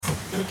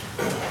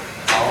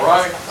All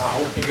right, I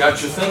hope you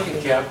got your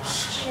thinking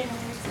caps.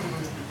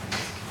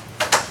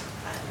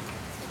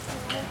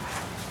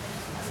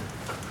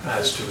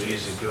 That's too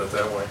easy to do it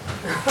that way.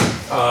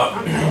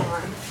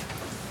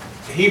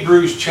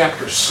 Hebrews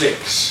chapter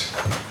 6.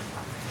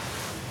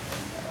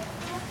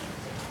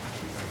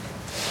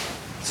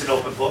 It's an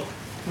open book.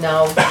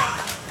 No.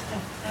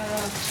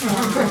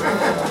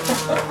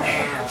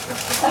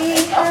 We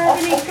have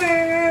an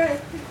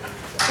anchor.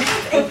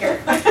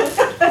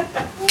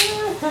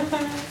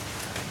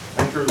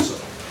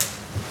 Anchors.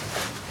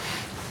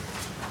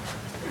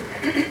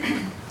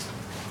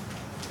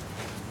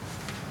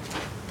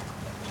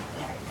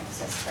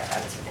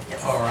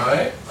 All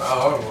right,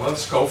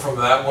 let's go from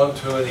that one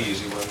to an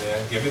easy one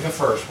then. Give me the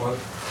first one.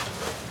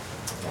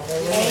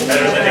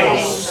 Better than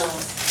angels.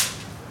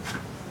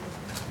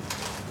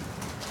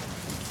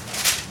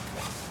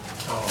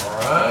 All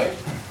right.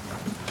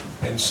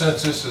 And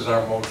since this is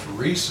our most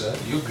recent,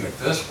 you'll get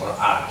this one.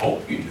 I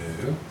hope you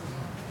do.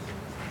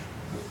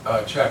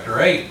 Chapter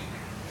 8.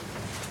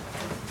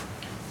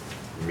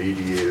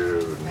 Mediator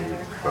of a new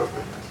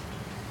covenant.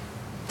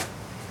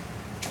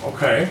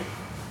 Okay.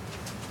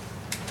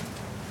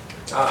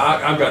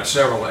 I've got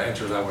several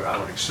answers I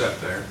would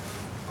accept there.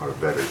 Or a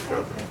better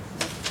covenant.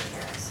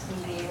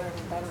 Mediator of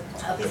a better Oh,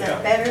 covenant. these Yeah.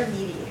 are better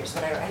mediators,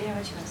 whatever, I didn't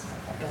know what you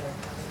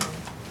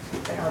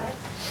meant. Better what?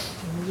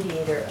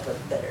 Mediator of a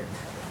better.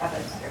 Of a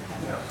better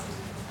covenant.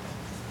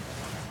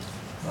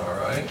 Yeah. All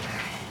right.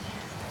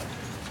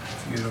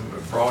 If you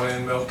brought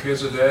in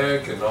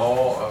Melchizedek and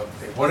all,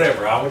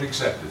 whatever, I would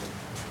accept it.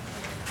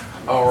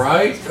 All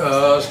right,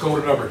 let's go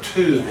to number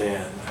 2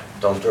 then.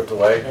 Don't drift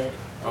away.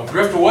 Don't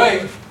drift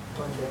away.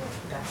 Wonder,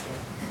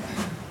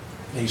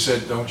 gotcha. He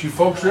said, don't you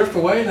folks drift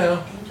away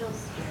now,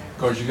 Angels.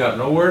 because you got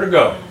nowhere to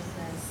go.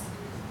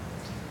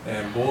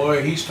 And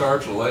boy, he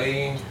starts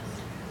laying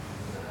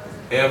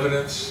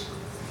evidence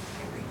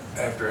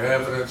after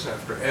evidence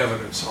after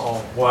evidence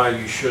on why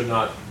you should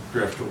not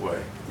drift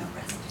away. No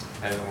rest.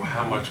 And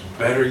how much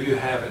better you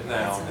have it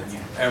now than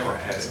you've ever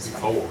had it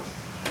before.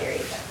 There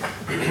you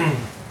go.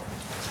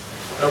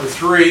 Number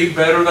 3,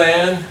 better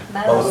than.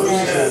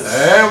 Moses.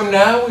 There,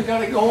 now we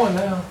got it going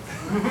now.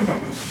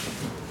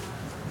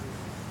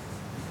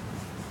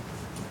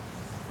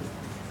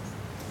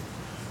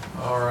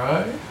 All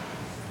right.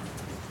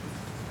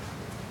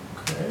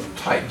 Okay,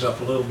 tightens up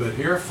a little bit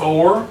here.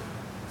 4.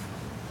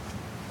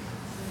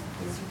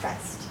 Is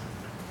rest.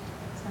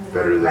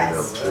 Better than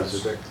Rest.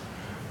 Melchizedek.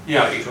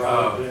 Yeah,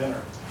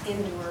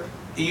 Endure.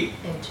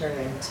 Enter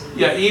into.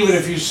 yeah. Even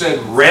if you said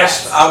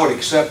rest, I would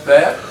accept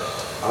that.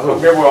 I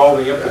don't Remember all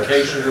the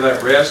implications of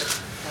that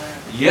rest?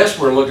 Yes,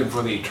 we're looking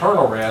for the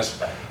eternal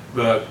rest,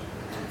 but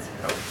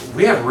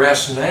we have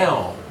rest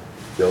now,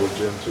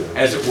 diligence and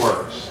as it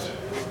were,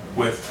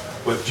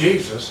 with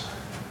Jesus.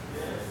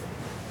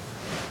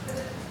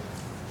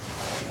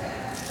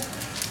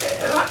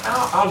 And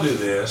I'll do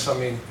this. I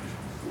mean,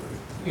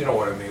 you know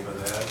what I mean by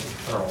that,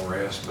 eternal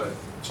rest, but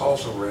it's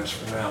also rest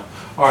for now.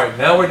 All right,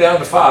 now we're down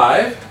to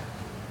 5.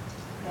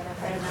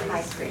 Better than the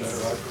high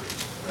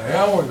priest.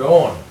 Now we're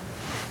going.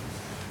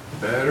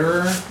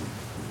 Better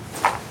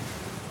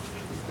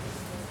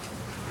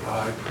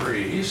high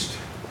priest.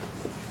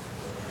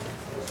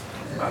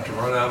 About to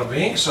run out of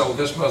ink, so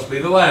this must be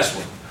the last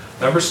one.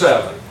 Number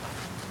 7.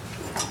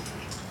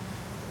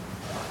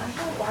 I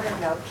have water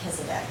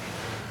Melchizedek,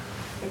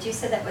 but you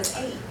said that was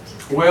 8.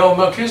 Well,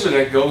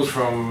 Melchizedek goes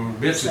from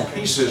bits and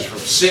pieces from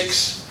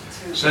 6,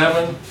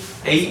 7,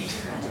 8,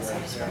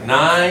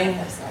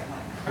 9.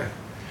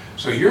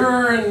 So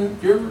you're in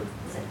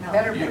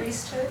Better Yeah.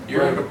 priesthood?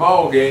 you're in the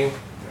ball game.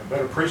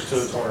 Better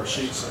priesthood's on our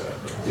sheet said.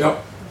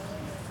 Yep.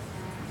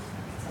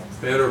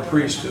 Better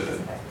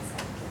priesthood.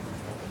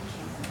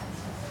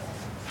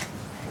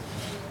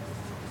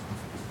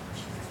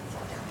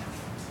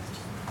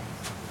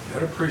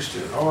 Better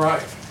priesthood. All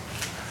right.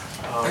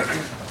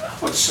 I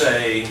would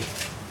say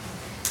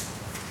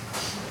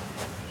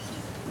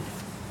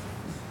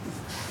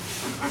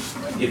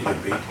I'd give you a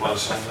B+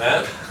 on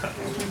that.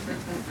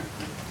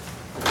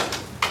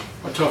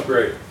 A tough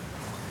grade.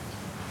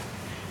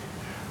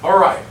 All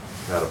right.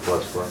 not a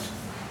plus plus.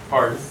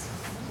 Pardon?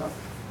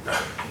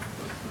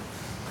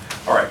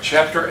 All right,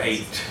 chapter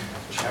 8.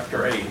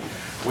 Chapter 8.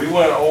 We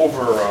went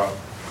over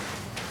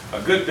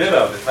a good bit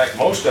of it, in fact,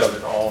 most of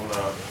it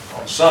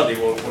on Sunday.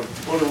 We'll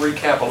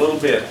recap a little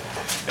bit.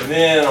 And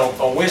then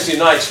on Wednesday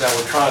nights now,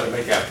 we're trying to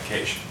make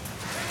application.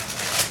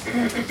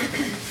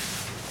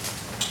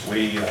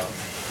 We,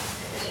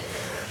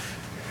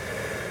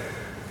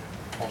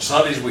 on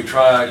Sundays, we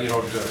try, to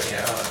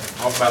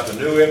talk about the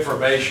new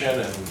information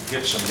and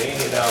get some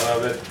meaning out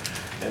of it.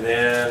 And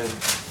then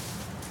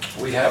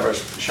we have, as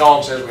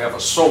Sean says, we have a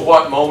so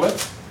what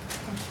moment.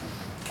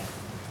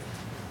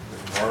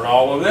 We learn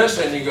all of this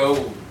and you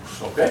go,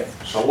 okay,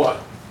 so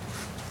what?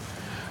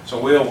 So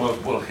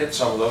we'll hit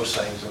some of those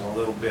things in a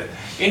little bit.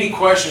 Any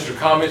questions or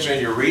comments when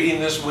you're reading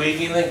this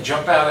week? Anything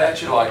jump out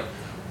at you like,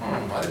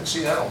 I didn't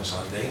see that on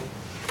Sunday.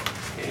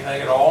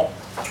 Anything at all?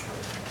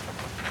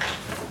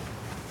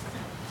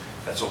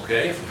 That's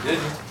okay if you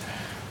didn't.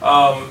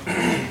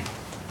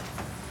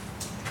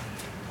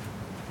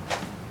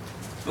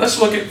 Let's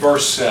look at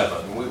verse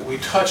 7. We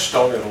touched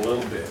on it a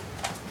little bit.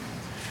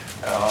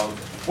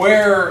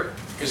 Where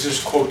is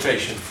this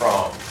quotation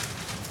from?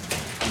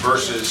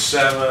 Verses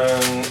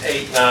 7,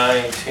 8,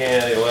 9,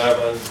 10,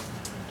 11,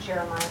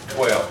 Jeremiah.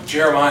 12.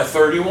 Jeremiah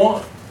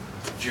 31.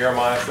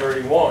 Jeremiah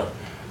 31.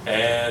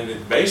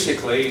 And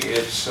basically,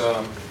 it's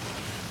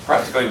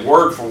practically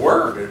word for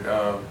word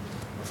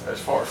as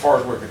far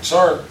as we're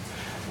concerned.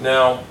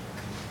 Now,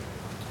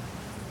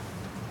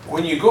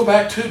 when you go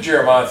back to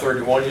Jeremiah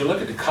 31, you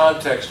look at the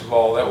context of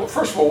all that. Well,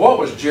 first of all, what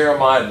was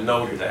Jeremiah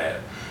noted at?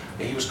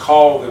 He was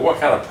called what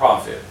kind of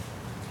prophet?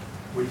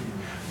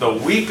 The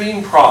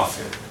weeping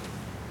prophet.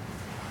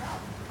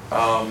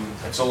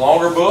 It's a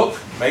longer book,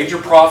 major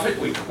prophet,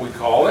 we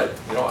call it.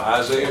 You know,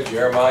 Isaiah,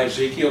 Jeremiah,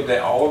 Ezekiel,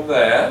 all of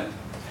that.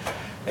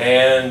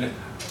 And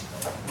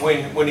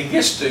when he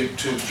gets to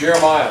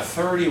Jeremiah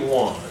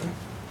 31,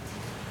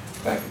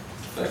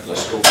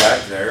 let's go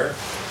back there.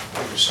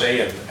 We can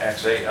stay in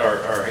Acts 8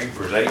 or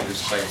Hebrews 8, it's the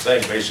same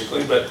thing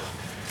basically. But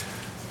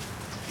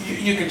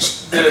you can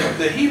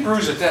the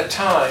Hebrews at that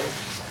time,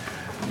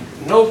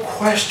 no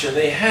question,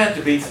 they had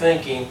to be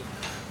thinking,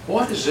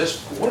 what does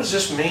this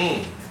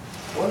mean?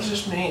 What does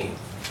this mean?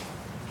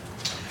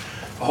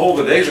 Behold,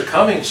 the days are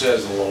coming,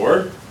 says the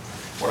Lord,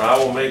 when I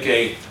will make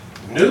a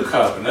new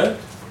covenant.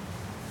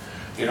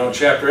 You know, in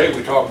chapter 8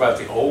 we talk about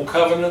the old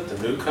covenant, the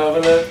new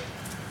covenant.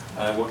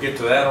 We'll get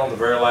to that on the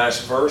very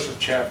last verse of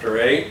chapter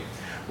 8.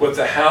 With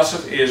the house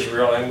of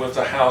Israel and with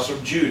the house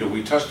of Judah.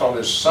 We touched on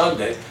this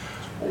Sunday.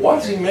 Why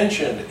does he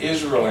mention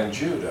Israel and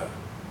Judah?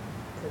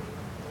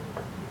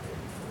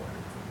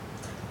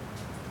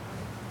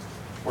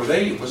 Was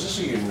this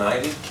a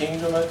united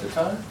kingdom at the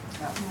time?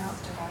 No,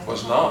 divided.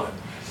 Was not.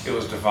 It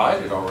was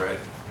divided already.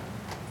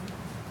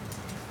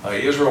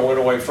 Israel went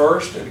away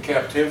first into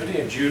captivity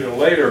and Judah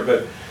later,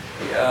 but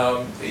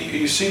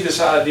you see this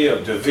idea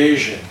of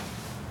division.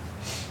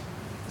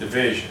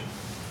 Division.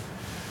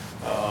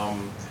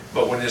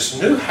 But when this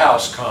new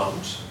house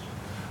comes,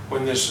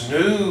 when this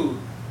new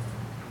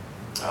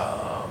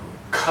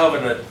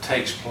covenant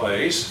takes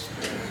place,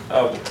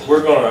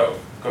 we're going to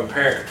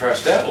compare and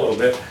contrast that a little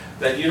bit,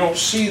 that you don't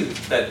see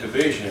that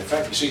division. In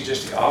fact, you see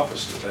just the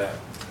opposite of that.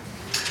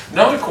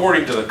 Not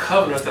according to the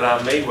covenant that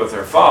I made with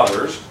their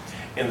fathers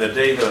in the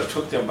day that I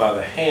took them by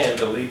the hand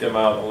to lead them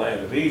out of the land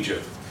of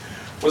Egypt.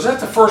 Was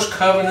that the first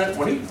covenant?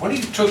 When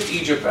he took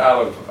Egypt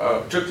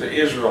took the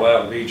Israel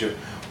out of Egypt,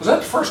 was that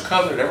the first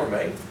covenant ever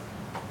made?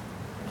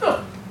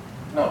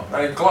 No,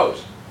 not even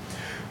close.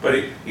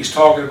 But he's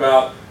talking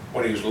about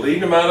when he was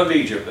leading them out of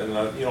Egypt, and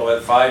you know,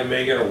 that 5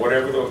 million or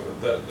whatever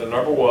the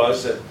number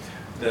was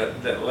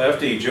that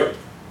left Egypt.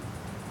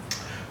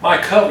 My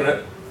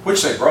covenant,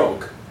 which they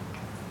broke,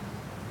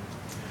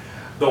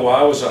 though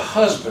I was a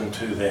husband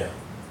to them.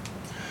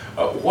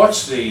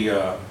 What's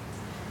the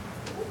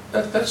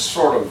that's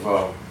sort of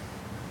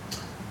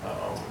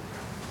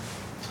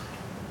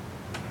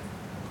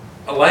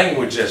a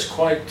language that's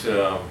quite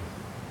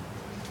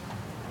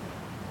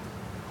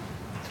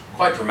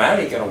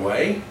dramatic in a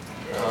way.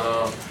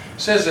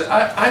 Says that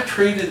I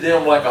treated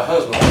them like a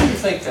husband. What do you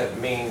think that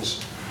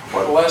means?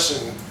 What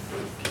lesson,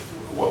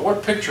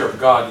 what picture of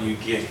God do you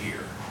get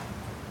here?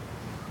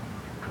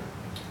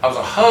 I was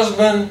a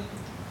husband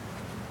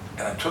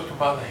and I took them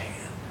by the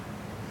hand.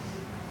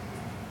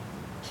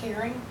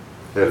 Caring.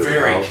 Head of the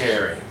Very house.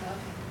 caring.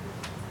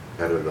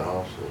 Head of the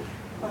household.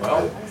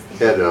 Well,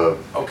 Head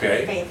of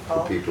okay. the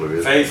Faithful. people of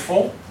Israel.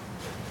 Faithful,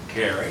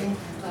 caring,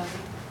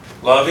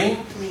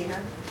 loving, Leader.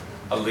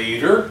 a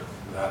leader,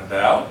 without a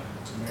doubt.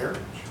 It's marriage.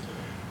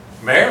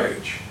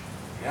 Marriage,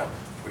 yeah,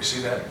 we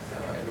see that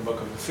in the book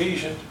of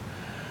Ephesians,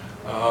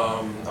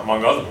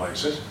 among other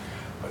places,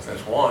 but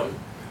that's one.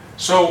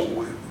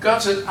 So God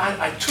said,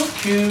 I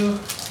took you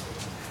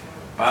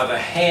by the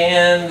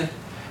hand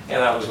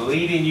and I was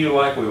leading you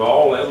like we've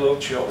all led little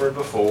children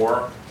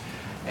before,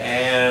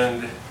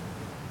 and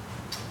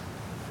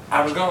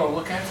I was going to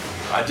look after you.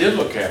 I did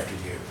look after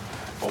you,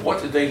 but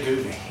what did they do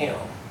to him?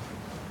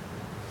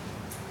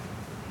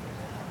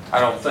 I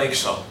don't think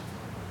so.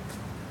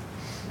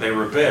 They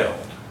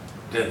rebelled,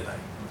 didn't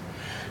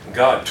they?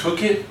 God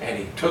took it, and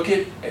He took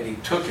it, and He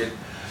took it,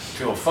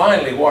 till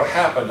finally what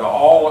happened to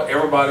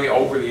everybody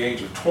over the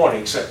age of 20,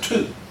 except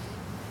 2.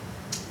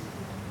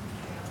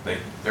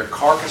 Their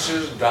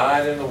carcasses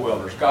died in the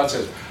wilderness. God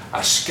says,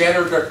 I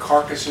scattered their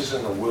carcasses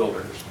in the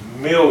wilderness.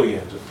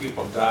 Millions of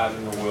people died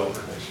in the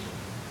wilderness.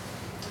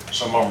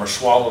 Some of them were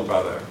swallowed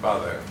by the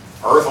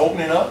earth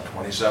opening up,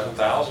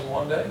 27,000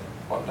 one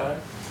time.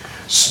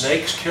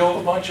 Snakes killed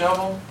a bunch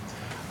of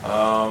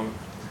them.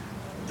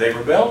 They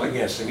rebelled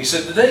against Him. He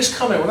said, the day's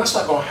coming. Well, that's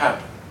not going to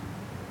happen.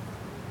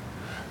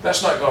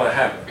 That's not going to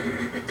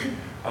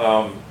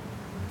happen.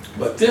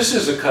 But this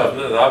is a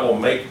covenant that I will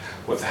make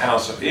with the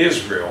house of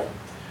Israel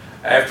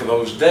after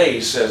those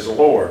days, says the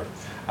Lord.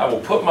 I will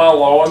put my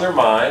law in their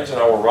minds, and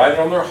I will write it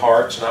on their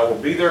hearts, and I will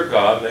be their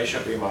God, and they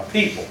shall be my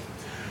people.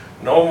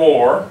 No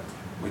more,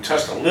 we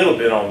touched a little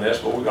bit on this,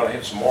 but we're going to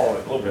hit some more on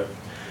it a little bit.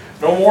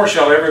 No more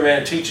shall every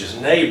man teach his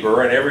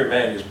neighbor and every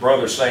man his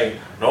brother, saying,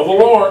 Know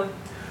the Lord,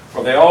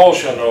 for they all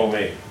shall know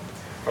me,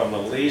 from the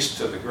least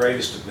to the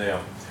greatest of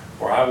them.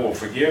 For I will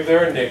forgive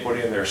their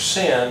iniquity, and their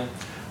sin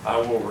I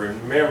will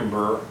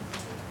remember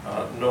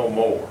no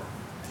more.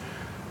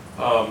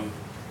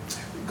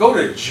 Go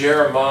to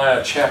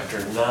Jeremiah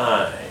chapter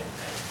 9.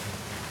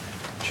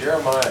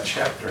 Jeremiah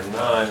chapter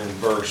 9 and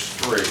verse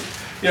 3.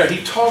 You know,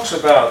 he talks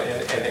about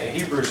in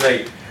Hebrews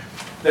 8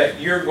 that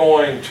I'm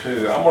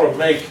going to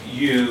make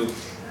you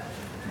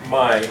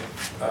my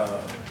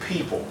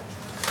people.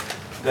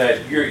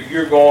 That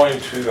I'm going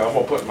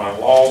to put my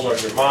laws on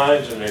your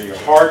minds and in your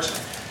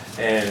hearts,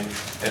 and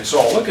so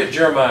on. Look at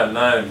Jeremiah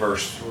 9 and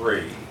verse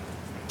 3.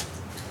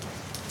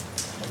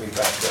 Let me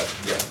back up.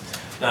 Yeah,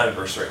 9 and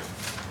verse 3.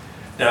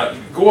 Now,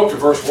 go up to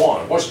verse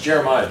 1. What's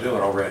Jeremiah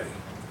doing already?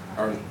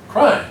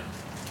 Crying.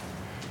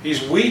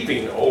 He's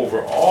weeping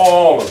over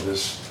all of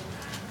this,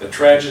 the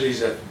tragedies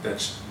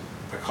that's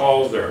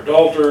because they're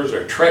adulterers,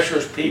 they're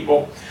treacherous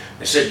people.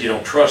 They said you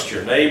don't trust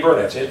your neighbor.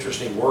 That's an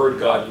interesting word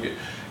God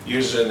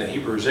uses in the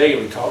Hebrews 8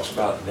 when he talks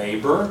about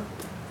neighbor.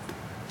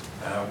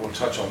 We'll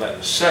touch on that in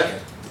a second.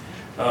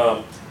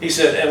 He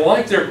said, and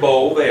like their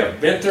bow, they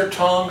have bent their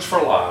tongues for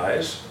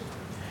lies.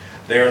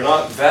 They are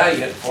not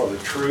valiant for the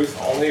truth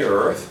on the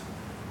earth.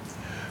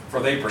 For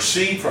they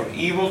proceed from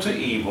evil to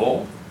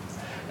evil,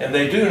 and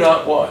they do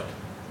not what?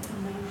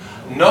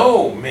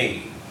 Know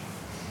me.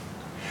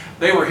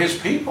 They were his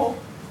people.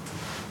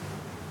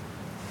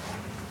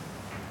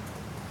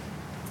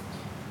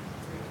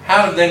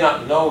 How did they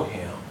not know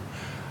him?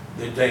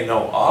 Did they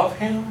know of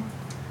him?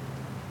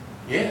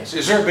 Yes.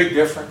 Is there a big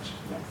difference?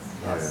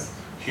 Yes.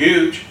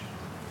 Huge.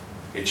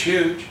 It's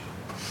huge.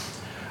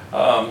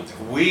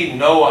 We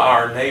know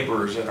our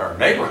neighbors in our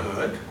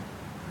neighborhood,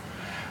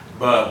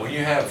 but when you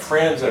have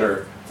friends that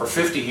are for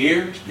 50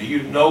 years, do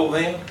you know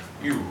them?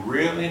 You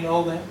really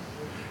know them?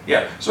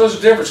 Yeah. So there's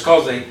a difference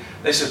because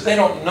they said they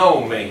don't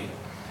know me.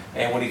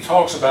 And when he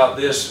talks about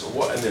this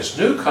in this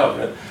new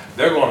covenant,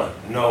 they're going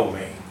to know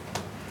me.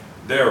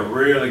 They're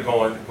really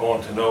going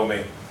to know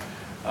me.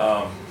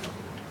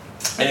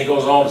 And he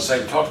goes on to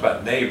say, he talks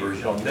about neighbors.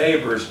 You know,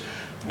 neighbors,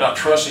 not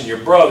trusting your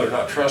brother,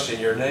 not trusting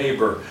your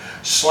neighbor.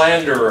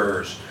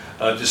 Slanderers,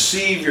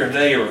 deceive your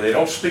neighbor. They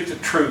don't speak the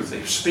truth.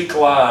 They speak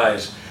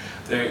lies.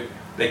 They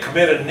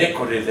commit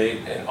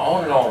iniquity. And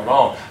on and on and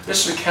on.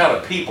 This is the kind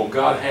of people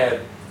God had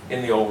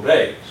in the old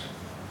days.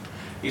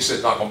 He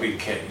said, not going to be the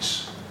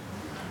case.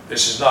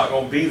 This is not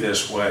going to be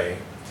this way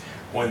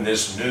when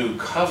this new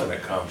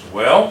covenant comes.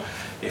 Well,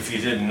 if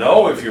you didn't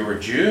know, if you were a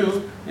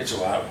Jew, it's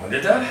like, when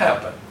did that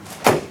happen?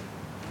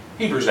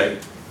 Hebrews 8.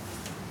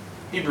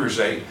 Hebrews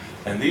 8.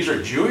 And these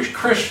are Jewish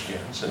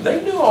Christians, and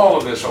they knew all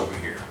of this over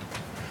here.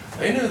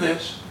 They knew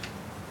this.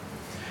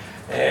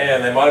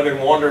 And they might have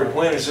been wondering,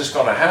 when is this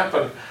going to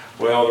happen?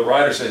 Well, the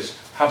writer says,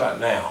 how about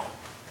now?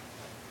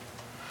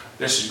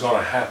 This is going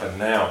to happen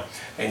now.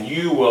 And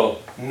you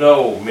will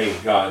know me,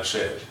 God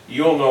says.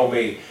 You'll know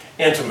me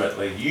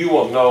intimately. You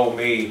will know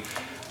me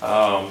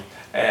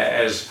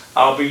as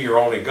I'll be your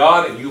only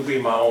God and you'll be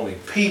my only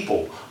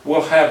people.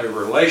 We'll have a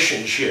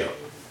relationship.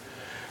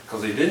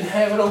 Because they didn't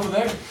have it over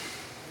there.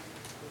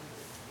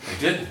 They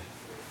didn't.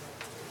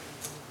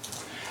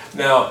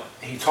 Now,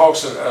 he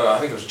talks, I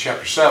think it was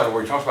chapter 7,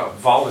 where he talks about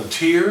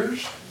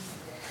volunteers.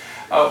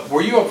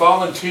 Were you a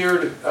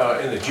volunteer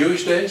in the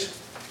Jewish days?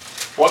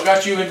 What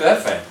got you into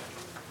that family?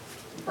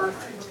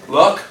 Birth.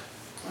 Luck?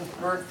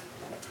 Birth.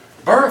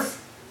 Birth.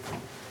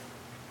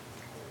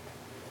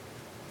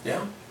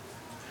 Yeah.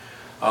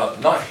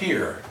 Not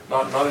here.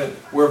 Not in.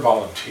 We're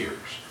volunteers.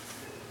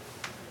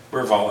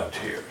 We're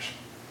volunteers.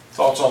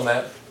 Thoughts on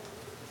that?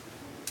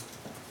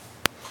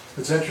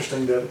 It's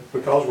interesting that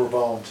because we're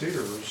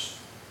volunteers,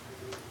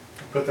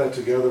 put that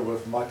together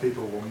with my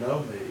people will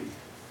know me,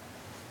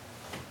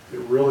 it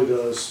really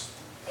does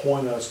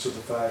point us to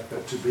the fact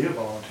that to be a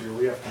volunteer,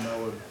 we have to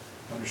know and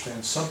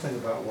understand something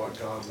about what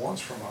God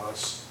wants from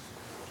us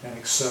and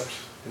accept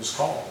his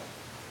call.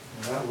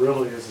 And that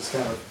really is this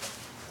kind of,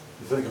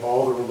 you think of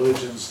all the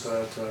religions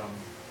that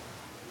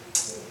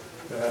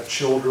have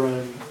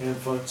children,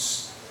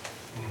 infants.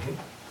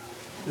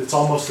 Mm-hmm. It's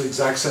almost the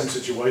exact same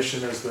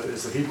situation as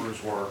the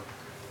Hebrews were.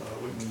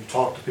 When you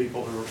talk to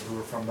people who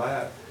are from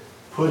that,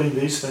 putting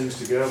these things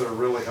together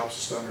really helps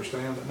us to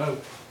understand that no,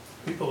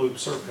 people who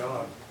serve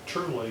God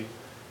truly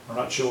are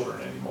not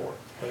children anymore.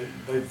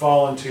 They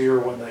volunteer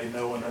when they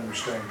know and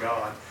understand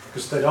God.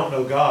 Because if they don't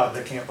know God,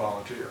 they can't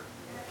volunteer.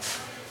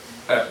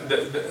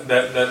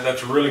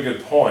 That's a really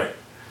good point.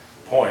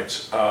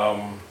 Points.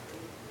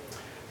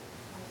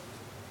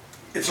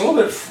 It's a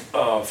little bit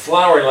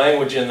flowery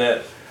language in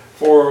that,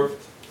 for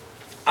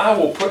I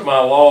will put my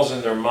laws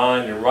in their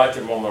mind and write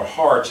them on their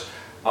hearts.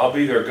 I'll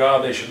be their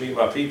God, they shall be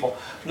my people.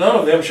 None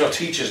of them shall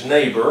teach his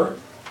neighbor,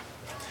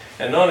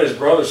 and none of his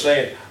brother,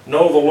 saying,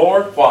 Know the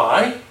Lord.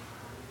 Why?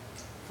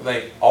 For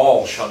they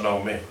all shall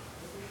know me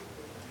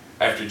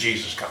after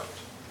Jesus comes.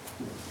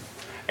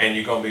 And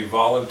you're going to be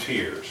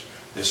volunteers.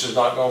 This is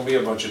not going to be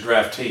a bunch of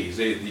draftees.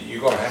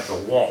 You're going to have to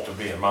want to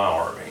be in my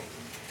army.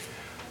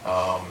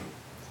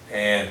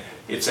 And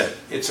it's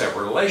that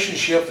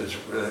relationship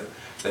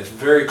that's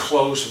very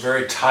close,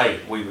 very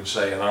tight, we would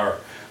say in our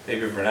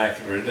maybe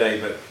vernacular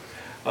today.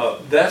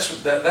 But that's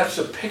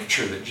the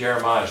picture that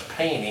Jeremiah is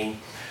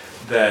painting,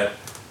 that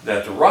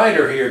the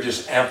writer here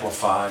just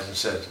amplifies and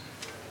says,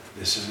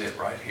 this is it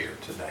right here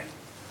today.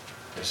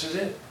 This is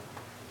it.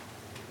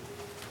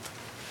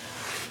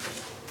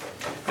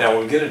 Now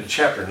when we get into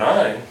chapter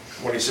 9,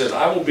 when he says,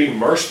 I will be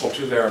merciful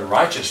to their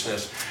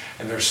unrighteousness,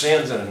 and their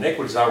sins and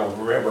iniquities I will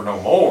remember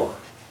no more.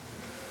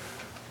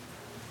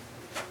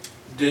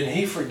 Didn't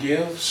he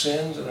forgive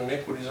sins and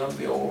iniquities under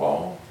the old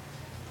law?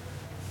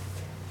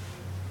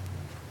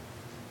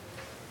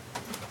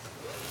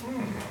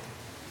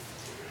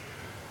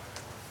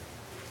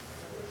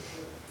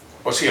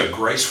 Was he a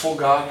graceful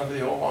God under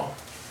the old law?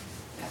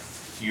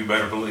 Yes. You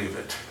better believe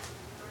it.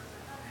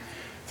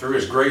 Through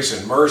his grace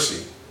and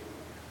mercy.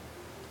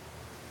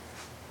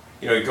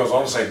 You know, he goes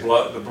on to say the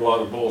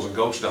blood of bulls and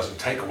goats doesn't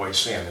take away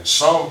sin. And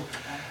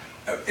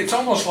it's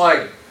almost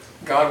like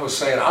God was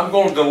saying, I'm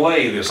going to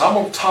delay this. I'm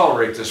going to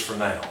tolerate this for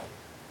now.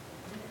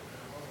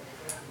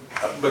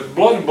 But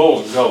blood and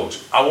bulls and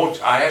goats,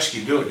 I ask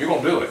you to do it. You're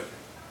going to do it.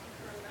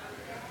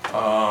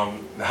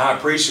 The high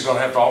priest is going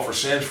to have to offer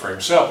sins for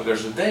himself. But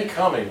there's a day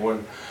coming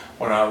when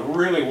I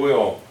really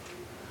will,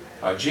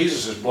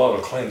 Jesus' blood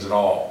will cleanse it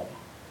all.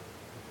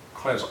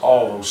 Cleanse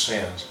all those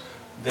sins.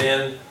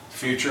 Then,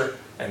 future,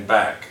 and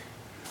back.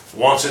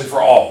 Once and for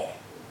all.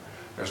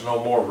 There's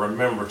no more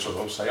remembrance of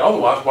those things.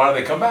 Otherwise, why do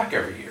they come back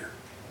every year?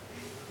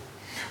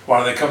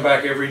 Why do they come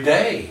back every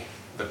day?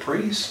 The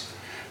priest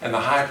and the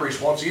high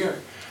priest once a year.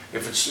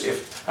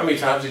 How many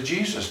times did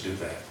Jesus do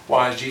that?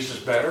 Why is Jesus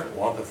better?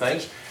 One of the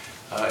things,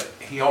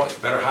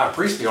 better high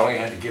priest, he only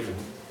had to give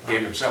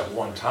himself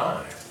one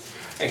time.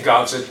 And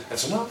God said,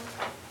 that's enough.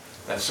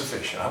 That's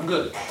sufficient. I'm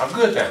good. I'm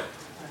good now.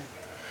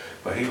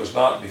 But he was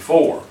not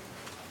before.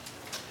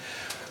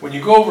 When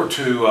you go over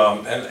to,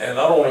 and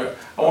I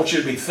want you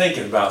to be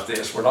thinking about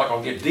this. We're not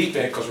going to get deep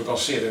in it because we're going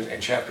to see it in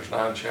chapters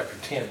 9 and chapter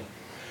 10.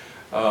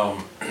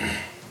 1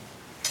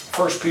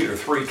 Peter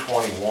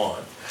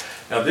 3:21.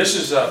 Now this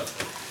is a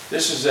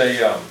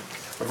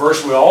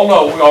verse we all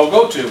know, we all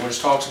go to when it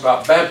talks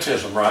about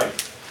baptism, right?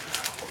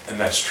 And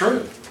that's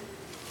true.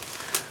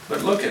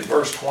 But look at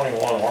verse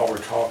 21 while we're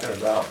talking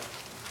about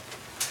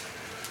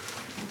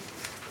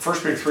 1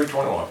 Peter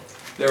 3:21.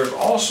 There is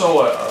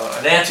also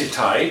an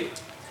antitype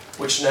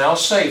which now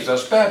saves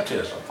us,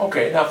 baptism.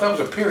 Okay, now if that was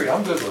a period,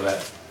 I'm good with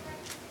that.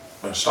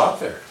 I'm going to stop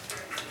there.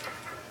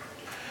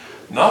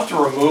 Not the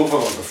removal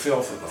of the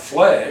filth of the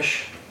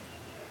flesh,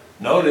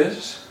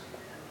 notice,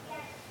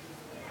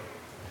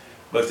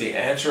 but the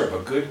answer of a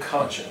good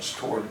conscience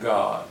toward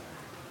God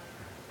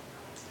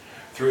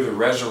through the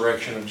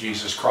resurrection of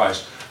Jesus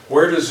Christ.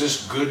 Where does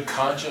this good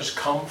conscience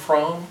come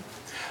from?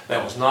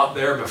 That was not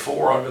there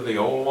before under the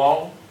old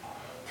law,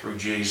 through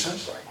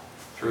Jesus,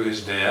 through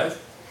his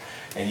death.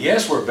 And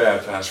yes, we're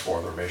baptized for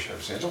the remission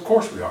of sins. Of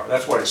course we are.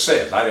 That's what it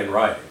says. I didn't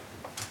write it.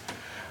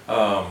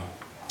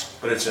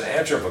 But it's an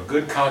answer of a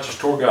good conscience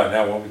toward God.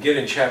 Now, when we get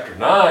in chapter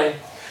 9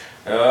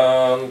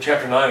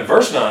 and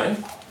verse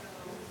 9,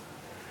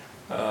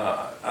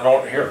 I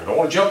don't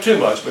want to jump too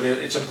much, but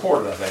it's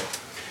important, I think.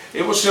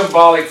 It was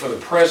symbolic for the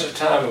present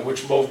time in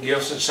which both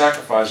gifts and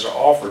sacrifices are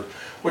offered,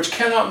 which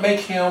cannot make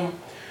him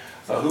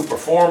who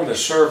performed the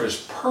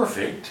service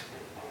perfect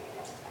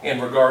in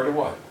regard to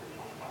what?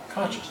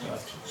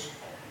 Consciousness.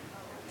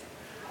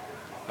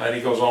 And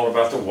he goes on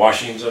about the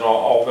washings and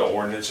all the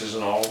ordinances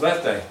and all of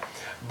that thing.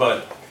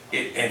 But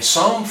in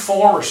some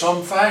form or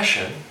some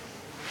fashion,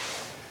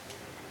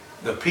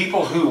 the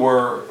people who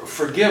were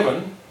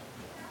forgiven,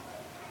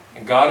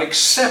 and God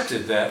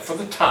accepted that for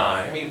the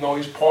time, even though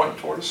he's pointing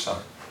toward his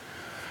son,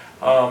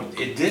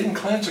 it didn't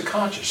cleanse the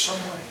conscience some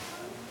way.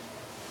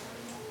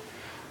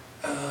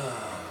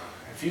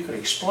 If you could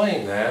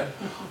explain that,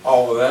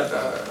 all of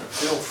that,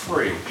 feel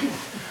free.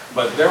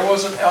 But there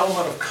was an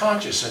element of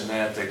conscience in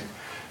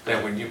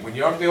that when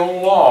you're under the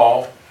old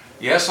law,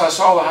 yes, I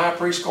saw the high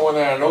priest going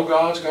there. I know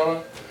God's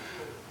going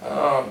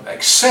to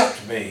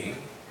accept me,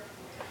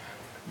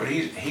 but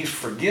he's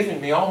forgiven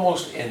me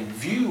almost in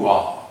view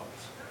of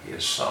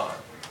his son,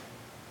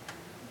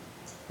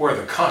 where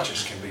the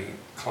conscience can be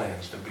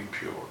cleansed and be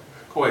pure.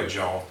 Go ahead,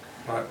 John.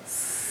 Right.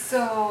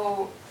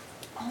 So,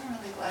 I'm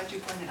really glad you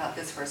pointed out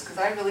this verse, because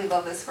I really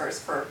love this verse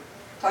for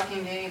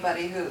talking to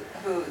anybody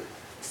who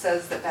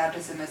says that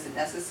baptism isn't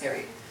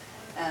necessary.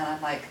 And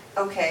I'm like,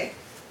 okay,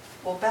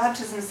 well,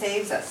 baptism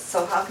saves us,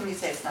 so how can you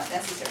say it's not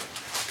necessary?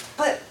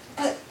 But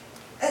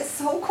it's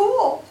so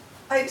cool.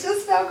 I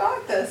just now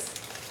got this.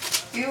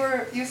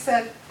 You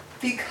said,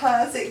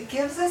 because it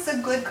gives us a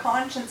good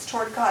conscience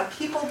toward God.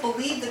 People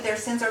believe that their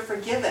sins are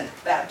forgiven,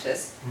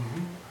 Baptists,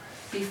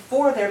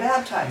 before they're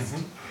baptized.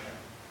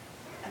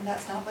 And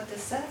that's not what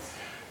this says.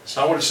 It's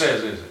not what it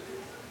says, is it?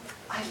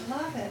 I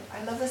love it.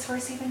 I love this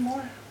verse even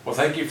more. Well,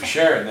 thank you for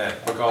sharing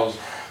that, because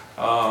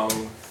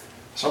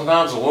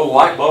sometimes a little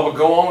light bulb will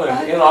go on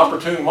in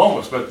inopportune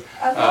moments. But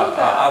I love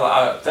that.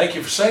 I thank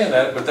you for saying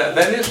that. But that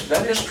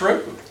is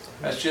true.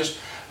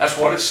 That's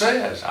what it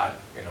says.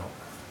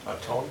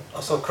 Tony?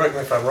 Also, correct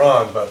me if I'm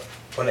wrong, but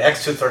when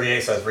Acts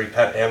 2:38 says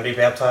repent and be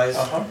baptized,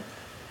 Uh-huh.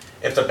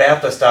 if the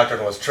Baptist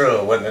doctrine was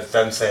true, wouldn't it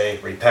then say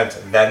repent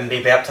then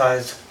be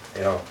baptized?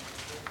 You know,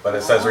 but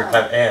it says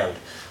repent and,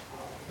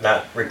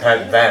 not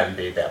repent then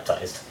be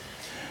baptized.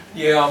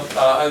 Yeah,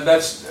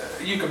 that's,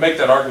 you can make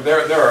that argument.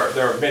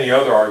 There are many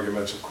other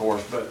arguments, of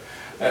course, but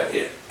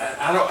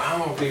I don't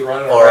want to be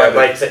running Or around.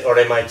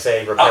 they might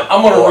say repent.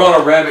 I'm gonna or.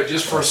 run a rabbit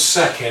just for a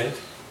second,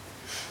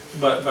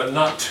 but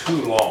not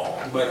too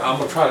long, but I'm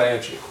gonna try to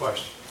answer your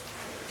question.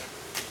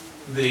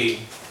 In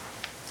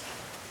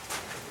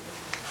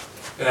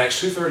Acts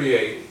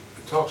 2:38,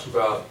 it talks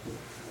about,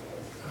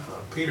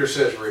 Peter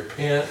says,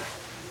 repent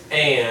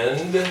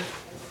and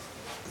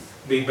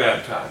be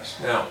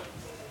baptized. Now,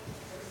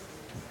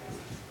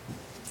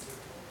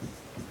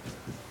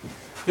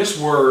 this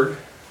word,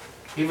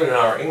 even in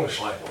our English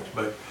language,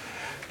 but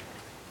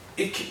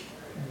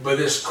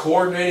this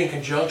coordinating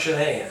conjunction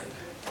and,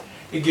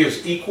 it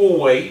gives equal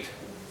weight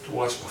to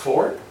what's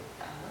before it,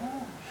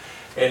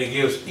 and it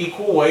gives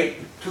equal weight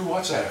to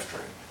what's after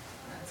it.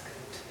 That's good.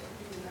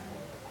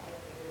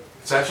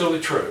 It's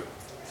absolutely true.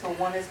 So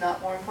one is not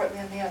more important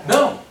than the other?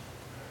 No.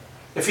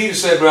 If he'd have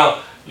said,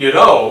 well, you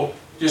know,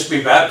 just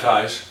be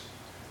baptized,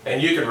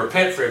 and you can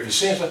repent for your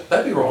sins,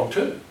 that'd be wrong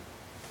too.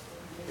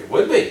 It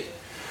would be.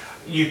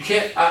 You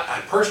can't,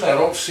 I personally, I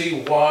don't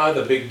see why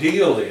the big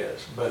deal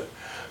is, but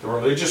the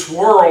religious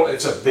world,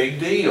 it's a big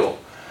deal.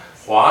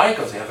 Why?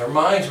 Because they have their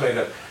minds made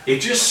up. It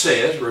just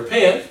says,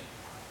 repent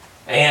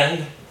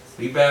and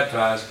be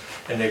baptized,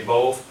 and they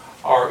both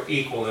are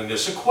equal in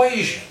this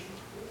equation.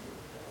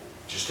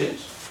 Just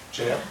is.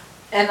 Jan?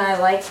 And I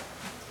like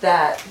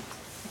that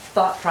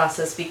thought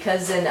process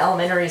because in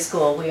elementary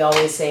school, we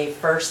always say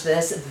first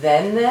this,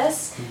 then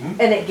this,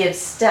 and it gives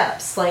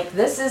steps. Like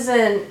this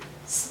isn't,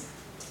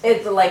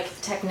 like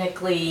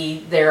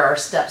technically there are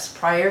steps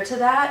prior to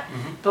that,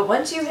 but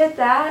once you hit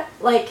that,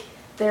 like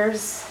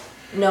there's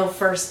no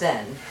first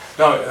then.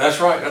 No, that's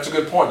right. That's a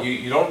good point.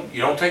 You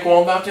don't take one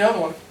without the other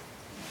one,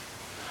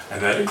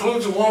 and that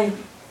includes the one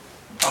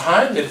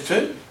behind it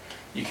too.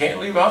 You can't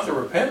leave out the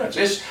repentance.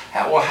 It's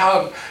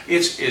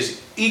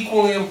is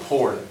equally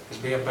important as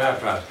being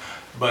baptized,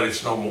 but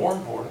it's no more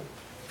important.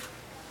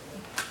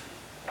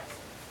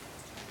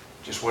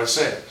 Just what it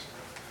says.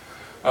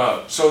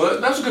 So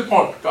that's a good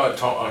point,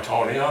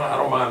 Tony. I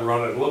don't mind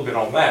running a little bit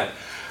on that.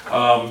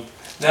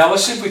 Now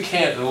let's see if we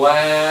can, the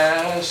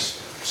last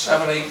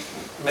 7, 8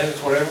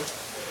 minutes, whatever.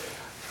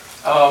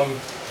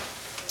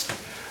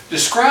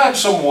 Describe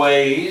some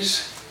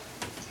ways.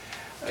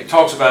 It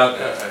talks about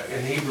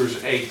in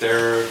Hebrews 8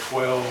 there,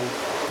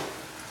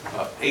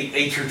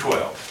 8 through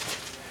 12.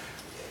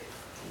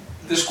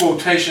 This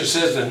quotation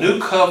says the new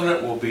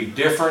covenant will be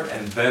different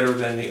and better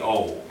than the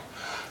old.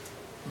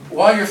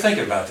 While you're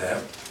thinking about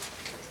that,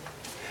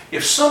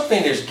 if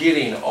something is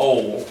getting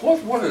old,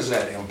 what does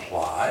that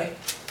imply?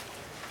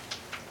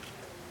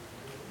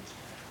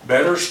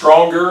 Better,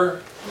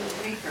 stronger,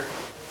 Weaker.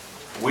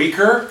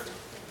 weaker,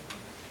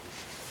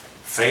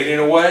 fading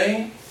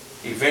away,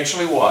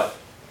 eventually what?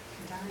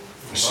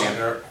 You see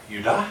there,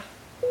 you die.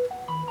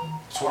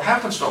 That's what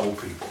happens to old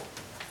people.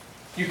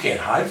 You can't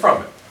hide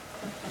from it.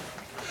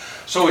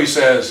 So he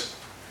says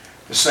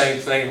the same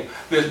thing.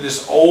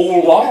 This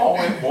old law,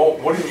 well,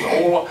 what is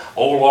old law?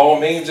 Old law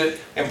means it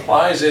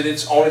implies that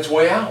it's on its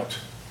way out.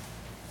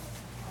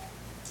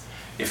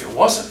 If it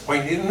wasn't, we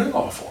need a new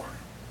law for it.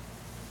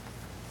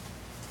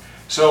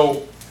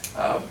 So,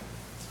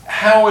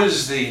 how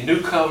is the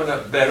new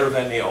covenant better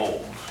than the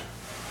old?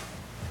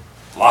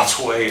 Lots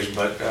of ways,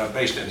 but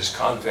based in this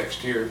context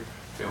here,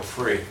 feel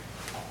free.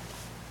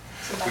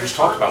 We just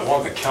talked about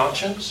one of the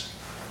conscience.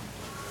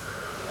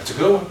 That's a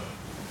good one.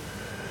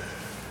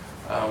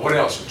 What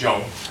else,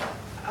 Joan?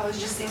 I was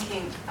just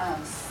thinking, I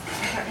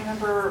can't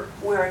remember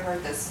where I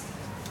heard this,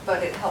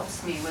 but it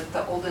helps me with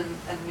the Old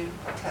and New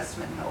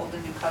Testament and the Old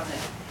and New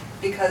Covenant,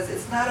 because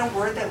it's not a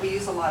word that we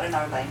use a lot in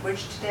our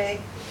language today.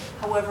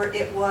 However,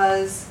 it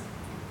was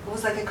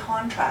like a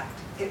contract.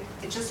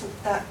 It just,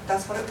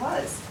 that's what it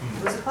was.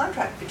 It was a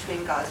contract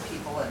between God's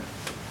people,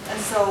 and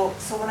so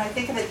when I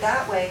think of it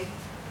that way,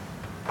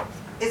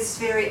 it's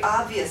very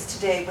obvious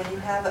today when you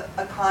have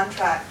a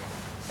contract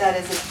that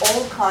is an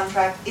old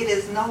contract, it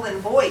is null and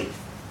void.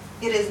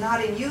 It is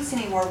not in use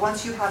anymore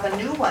once you have a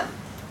new one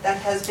that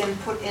has been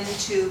put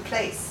into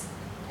place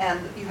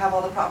and you have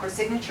all the proper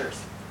signatures.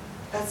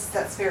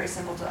 That's very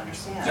simple to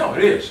understand. No,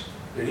 it is.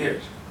 It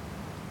is.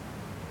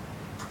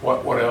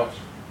 What else?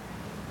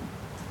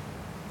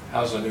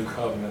 How's the new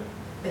covenant?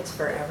 It's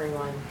for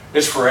everyone.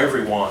 It's for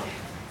everyone.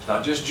 It's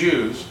not just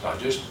Jews, not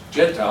just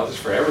Gentiles, it's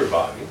for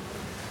everybody.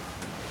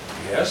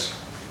 Yes?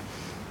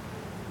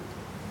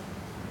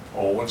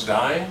 Old one's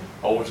dying,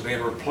 old one's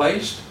being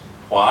replaced.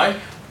 Why?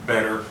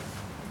 Better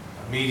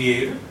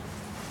mediator,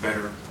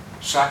 better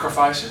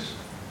sacrifices.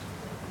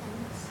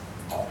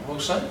 All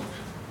those things.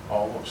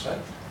 All those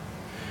things.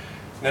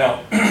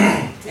 Now,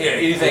 yeah,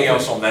 anything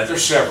else on that?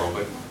 There's several,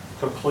 but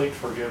Complete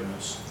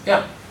forgiveness.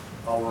 yeah.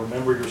 I'll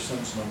remember your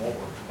sins no more.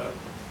 That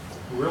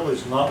really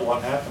is not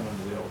what happened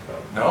under the old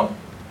covenant. No?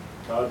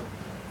 God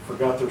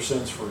forgot their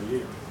sins for a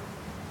year.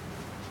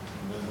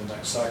 And then the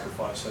next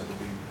sacrifice had to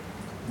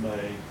be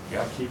made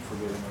Yeah. to keep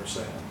forgiving their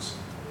sins.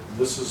 And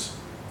this is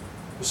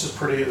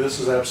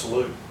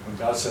absolute. When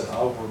God said,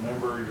 I will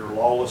remember your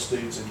lawless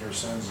deeds and your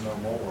sins no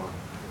more,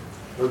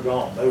 they're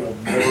gone. They will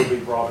never be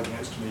brought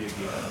against me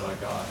again by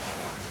God.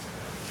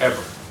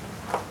 Ever.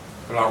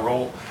 But I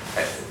roll,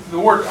 the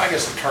word, I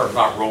guess the term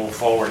not roll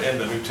forward in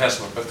the New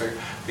Testament, but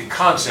the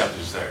concept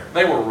is there.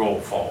 They were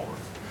rolled forward.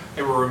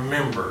 They were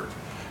remembered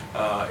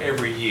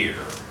every year.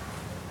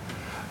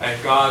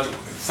 And God,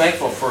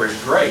 thankful for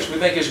His grace. We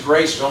think His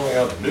grace is only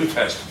on the New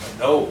Testament.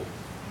 No.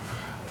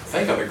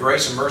 Think of the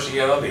grace and mercy He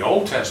had on the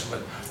Old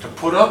Testament to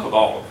put up with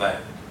all of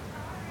that.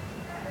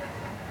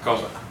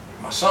 Because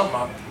my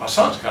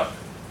son's coming.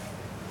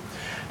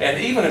 And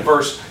even in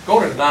go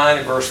to 9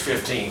 and verse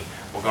 15.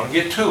 We're going to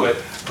get to it,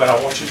 but I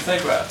want you to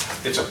think about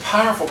it. It's a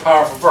powerful,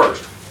 powerful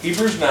verse.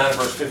 Hebrews 9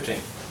 verse 15.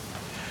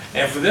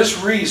 And for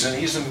this reason,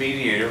 He's the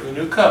mediator of the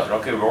new covenant.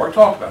 Okay, we've already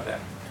talked about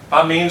that.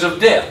 By means of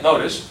death,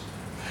 notice.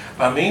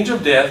 By means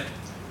of death,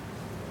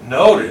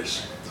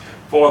 notice,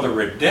 for the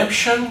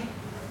redemption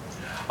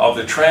of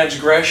the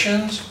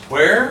transgressions,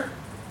 where?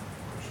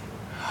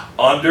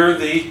 Under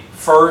the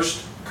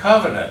first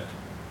covenant,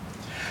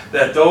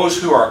 that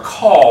those who are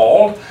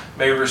called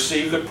may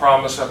receive the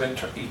promise of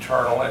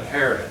eternal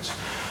inheritance.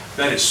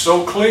 That is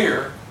so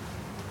clear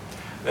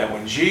that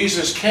when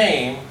Jesus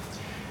came,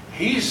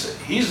 He's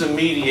the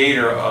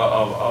mediator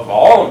of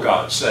all of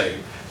God's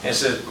saved. And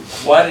said,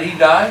 why did He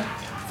die?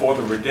 For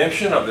the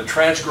redemption of the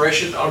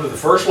transgression under the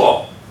first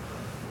law.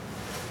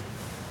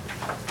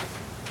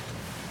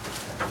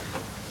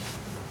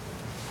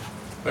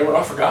 They were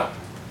not forgotten.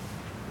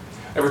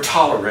 They were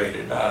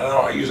tolerated. I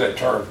don't use that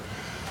term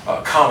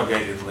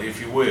accommodatively, if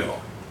you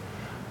will.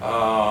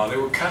 They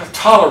were kind of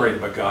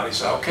tolerated by God. He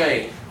said,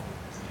 okay,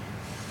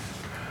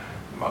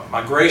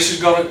 my grace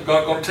is going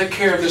to take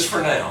care of this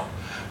for now.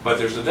 But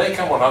there's a day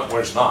coming up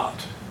where it's not.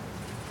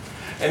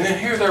 And then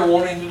here they're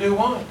wanting to do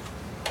what?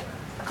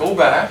 Go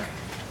back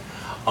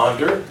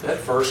under that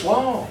first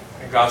law.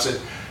 And God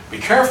said, be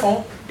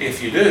careful.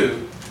 If you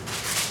do,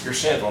 your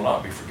sins will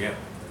not be forgiven.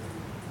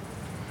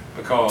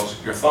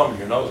 Because your thumb and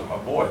your nose of my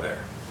boy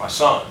there, my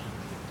son,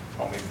 I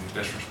don't mean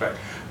disrespect,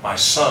 my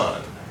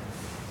son,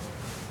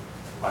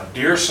 my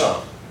dear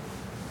son,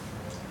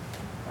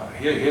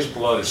 his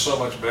blood is so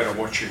much better than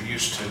what you're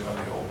used to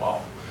under the old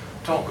law.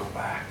 Don't go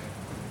back.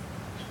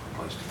 It's a good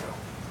place to go.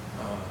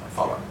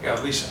 Follow.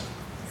 Yeah, Lisa.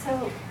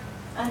 So,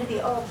 under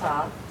the old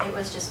law, it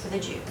was just for the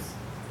Jews,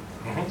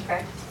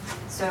 correct?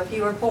 So if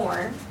you were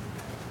born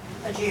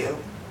a Jew,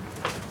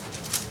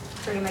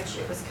 pretty much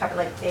it was covered,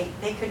 like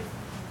they could,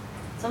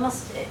 it's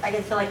almost, I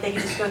feel like they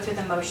could just go through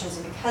the motions,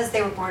 and because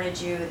they were born a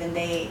Jew, then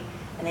they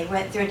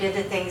went through and did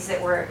the things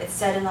that were, it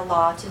said in the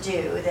law to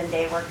do, then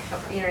they were,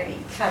 you know what I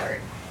mean,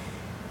 covered.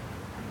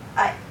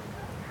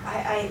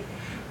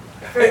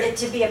 For it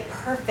to be a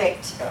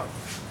perfect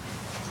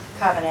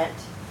covenant,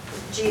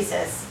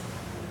 Jesus,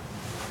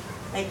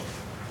 like,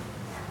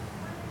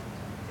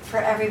 for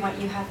everyone,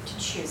 you have to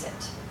choose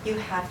it. You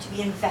have to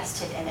be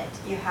invested in it.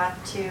 You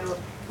have to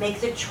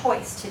make the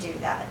choice to do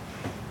that.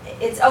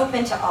 It's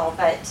open to all,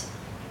 but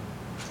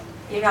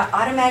you're not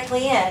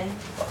automatically in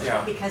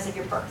because of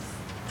your birth.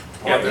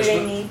 Yeah, Or, you know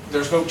what I mean?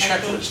 there's no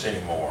checklist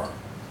anymore.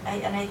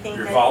 And I think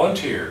You're that,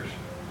 volunteers.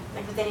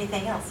 like with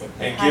anything else, it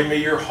And had give me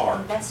your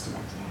heart.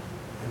 investment.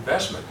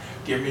 Investment.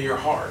 Give me your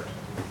heart.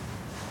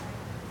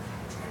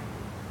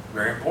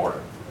 Very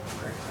important.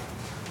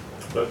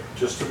 But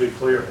just to be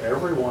clear,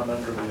 everyone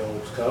under the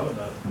old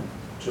covenant,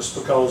 just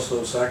because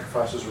those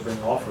sacrifices were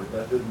being offered,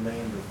 that didn't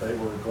mean that they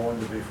were going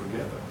to be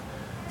forgiven.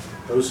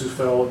 Those who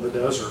fell in the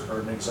desert are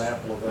an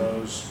example of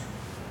those.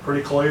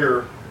 Pretty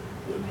clear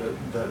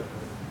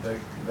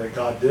that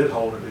God did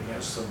hold it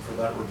against them for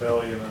that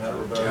rebellion, and that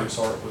rebellious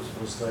heart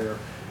was there.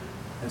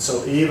 And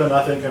so even,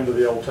 I think, under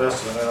the Old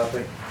Testament, and I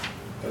think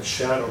that's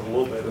shadowed a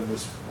little bit in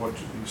this, what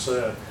you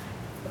said,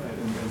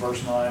 in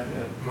verse 9,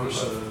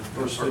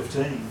 verse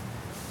 15,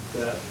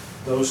 that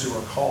those who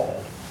are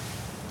called,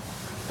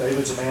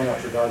 David's a man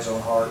after God's own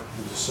heart,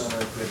 who's a sinner,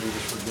 that he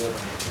was forgiven.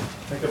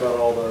 Think about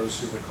all those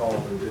who were called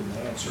who didn't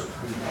answer,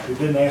 who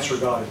didn't answer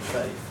God in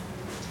faith.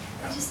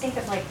 I just think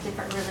of like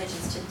different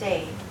religions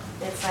today.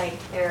 It's like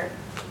they're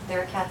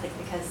Catholic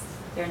because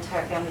their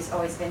entire family's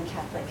always been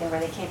Catholic, and where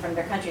they came from,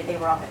 their country, they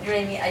were all, you know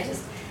what I mean?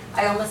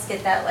 I almost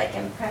get that like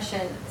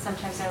impression,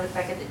 sometimes when I look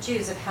back at the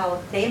Jews, of how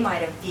they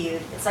might have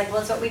viewed, it's like, well,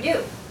 it's what we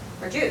do.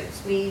 We're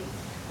Jews. We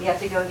have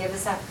to go and give the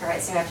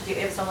sacrifice, and we have to do,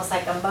 it was almost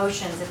like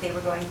emotions that they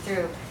were going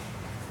through,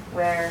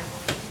 where...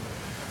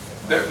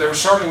 There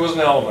certainly was an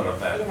element of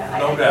that, You know,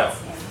 no I doubt.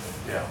 guess,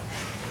 Yeah.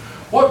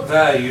 What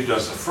value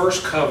does the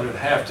first covenant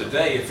have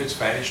today if it's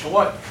vanished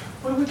away?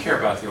 What do we care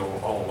about the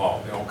old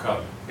law, the old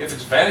covenant? If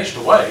it's vanished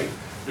away,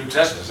 New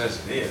Testament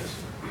says it is.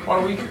 Why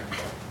do we care?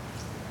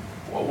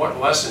 Well, what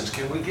lessons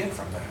can we get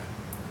from that?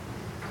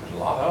 There's a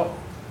lot of them.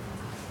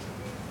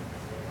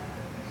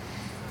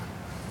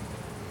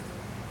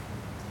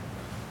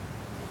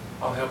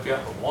 I'll help you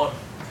out with one.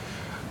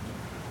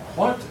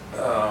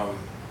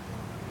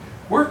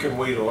 Where can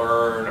we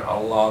learn a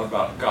lot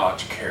about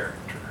God's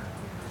character?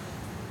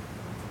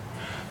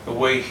 The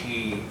way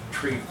he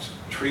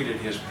treated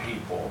his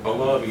people, the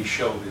love he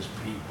showed his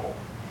people,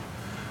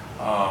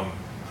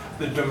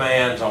 the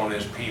demands on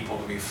his people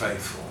to be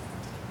faithful,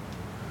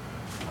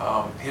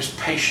 his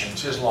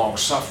patience, his long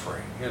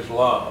suffering, his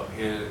love,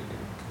 his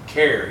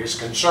care, his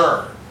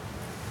concern.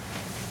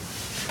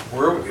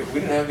 If we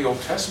didn't have the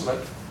Old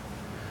Testament,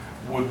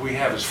 would we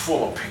have as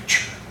full a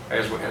picture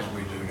as we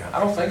do now? I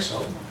don't think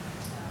so.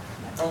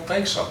 I don't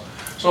think so.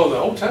 So the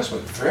Old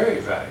Testament is very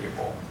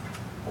valuable.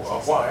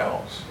 Well, why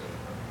else?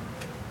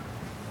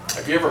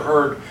 Have you ever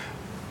heard,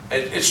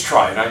 it's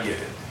trite, I get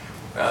it.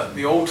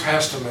 The Old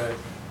Testament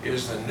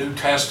is the New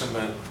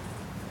Testament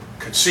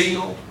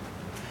concealed,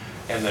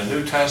 and the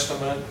New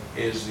Testament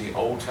is the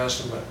Old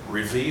Testament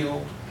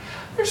revealed.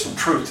 There's some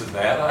truth to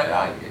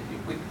that.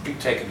 We'd be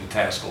taken to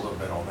task a little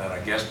bit on that, I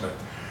guess,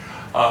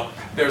 but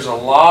there's a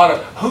lot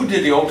of, who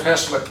did the Old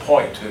Testament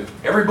point to?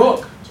 Every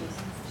book.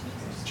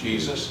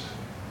 Jesus,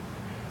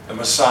 the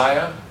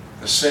Messiah,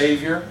 the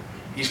Savior,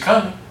 he's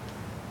coming.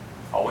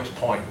 Always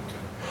pointing to.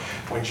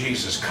 When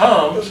Jesus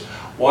comes,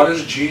 what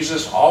does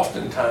Jesus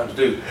oftentimes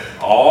do?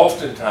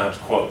 Oftentimes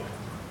quote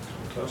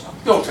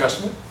the Old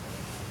Testament.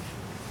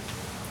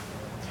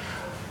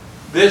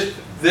 Today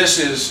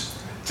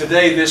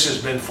this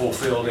has been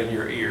fulfilled in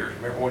your ears.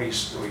 Remember when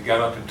we got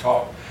up and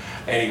talked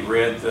and he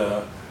read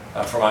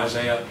from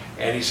Isaiah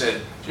and he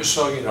said, just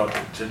so you know,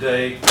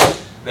 today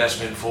that's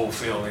been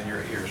fulfilled in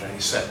your ears. And he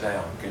sat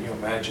down. Can you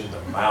imagine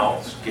the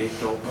mouths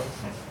gaped open?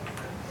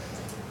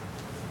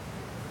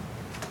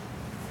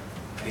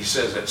 And he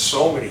says that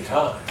so many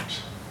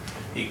times.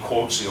 He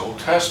quotes the Old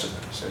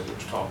Testament. He says it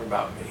was talking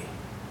about me.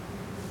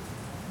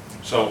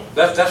 So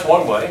that's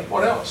one way.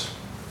 What else?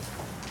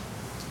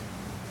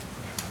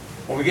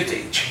 When we get to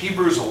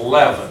Hebrews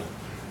 11,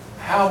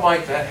 how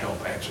might that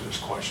help answer this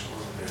question a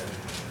little bit?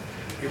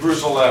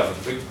 Hebrews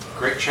 11, the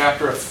great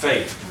chapter of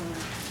faith.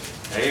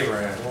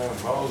 Abraham,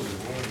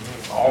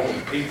 Moses, all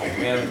the people,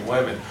 men and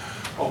women.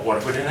 Well, what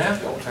if we didn't have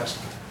the Old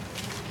Testament?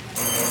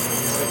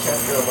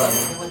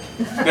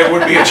 There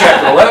wouldn't be a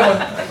chapter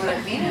 11. It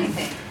wouldn't mean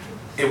anything.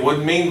 It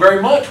wouldn't mean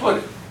very much, would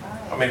it?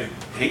 I mean,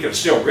 he could have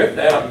still written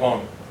that. I'm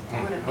going,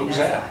 It wouldn't mean who's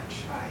as that?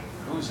 much, right.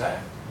 Who's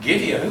that?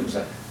 Gideon, who's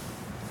that?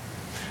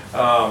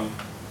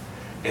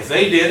 If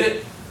they did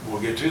it, we'll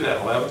get to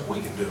that 11,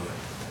 we can do it.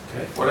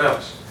 Okay, what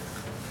else?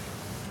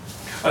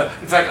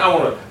 In fact,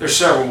 there's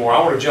several more. I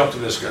want to jump to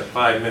this, got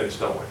 5 minutes,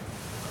 don't we?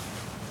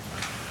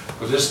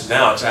 Because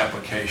now it's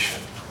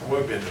application.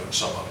 We've been doing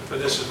some of it, but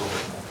this is a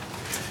little more.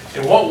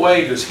 In what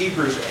way does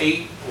Hebrews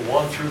 8,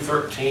 1 through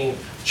 13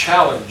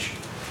 challenge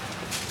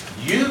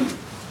you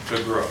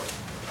to grow?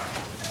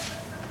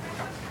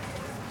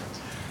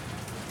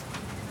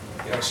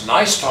 You know, it's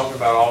nice talking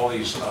about all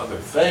these other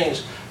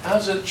things. How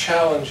does it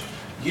challenge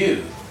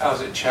you? How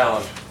does it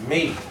challenge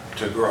me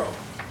to grow?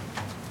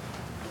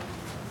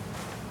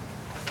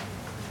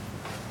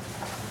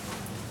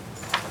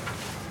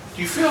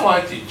 Do you feel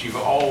like that you've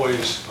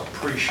always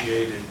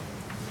appreciated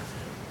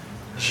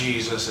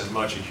Jesus as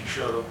much as you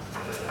should have?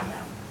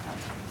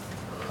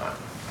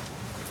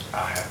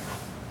 I have.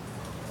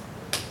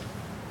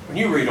 When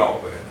you read all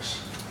of this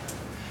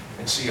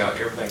and see how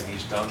everything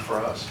he's done for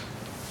us,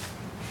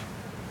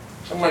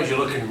 sometimes you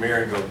look in the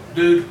mirror and go,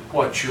 dude,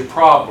 what's your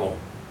problem?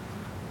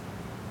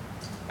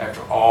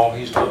 After all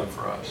he's done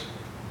for us.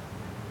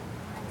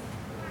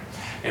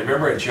 And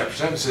remember in chapter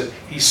 7 it said,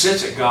 he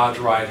sits at God's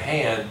right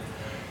hand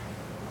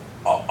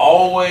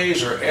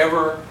always or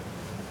ever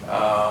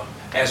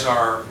as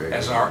our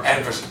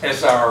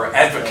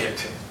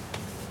advocate.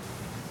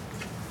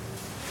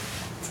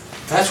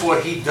 That's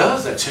what he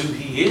does. That's who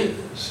he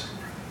is.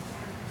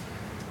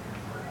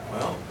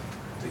 Well,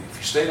 if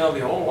you stay down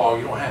the old law,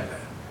 you don't have that.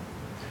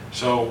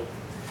 So,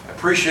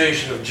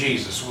 appreciation of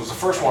Jesus was the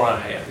first one I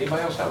had.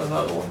 Anybody else have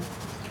another one?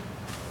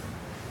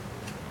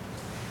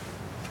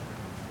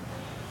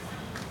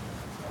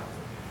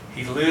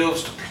 He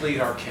lives to plead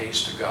our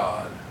case to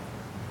God.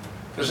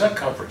 Does that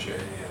comfort you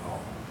any at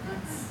all?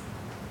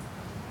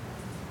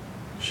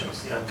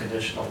 Shows the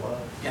unconditional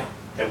love. Yeah.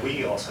 That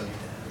we also need to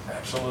have.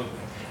 Absolutely.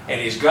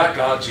 And he's got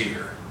God's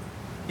ear.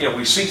 You know,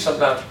 we see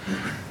sometimes,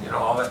 you know,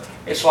 all that.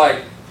 It's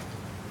like,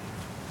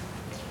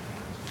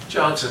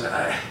 Johnson,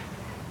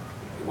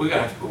 we're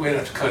going to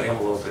have to cut him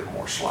a little bit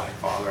more slack,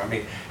 Father. I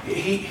mean,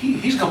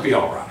 he's going to be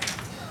all right.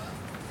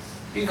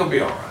 He's going to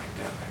be all right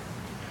down there.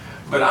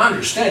 But I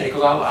understand it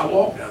because I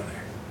walk down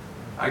there.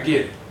 I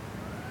get it.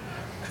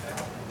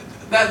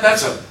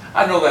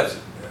 I know that's,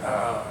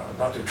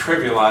 not to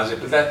trivialize it,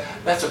 but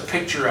that's a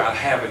picture I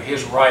have in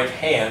his right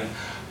hand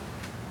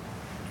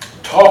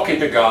talking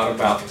to God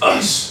about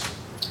us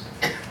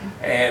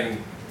and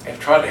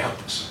trying to help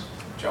us.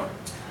 John?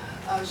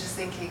 I was just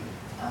thinking,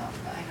 I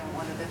know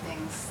one of the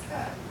things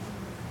that,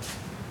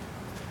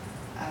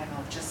 I don't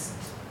know, just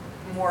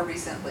more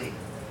recently,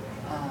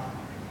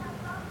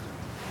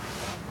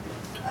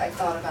 I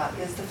thought about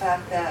is the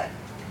fact that,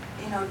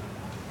 you know,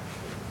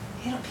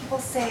 people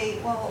say,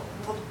 well,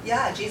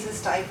 yeah,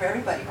 Jesus died for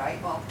everybody,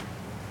 right? Well,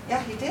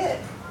 Yeah, he did.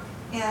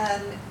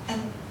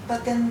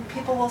 But then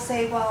people will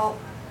say, well,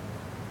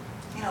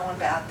 you know, when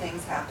bad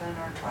things happen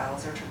or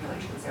trials or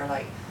tribulations, they're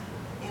like,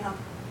 you know,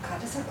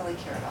 God doesn't really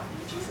care about me.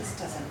 Jesus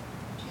doesn't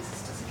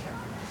care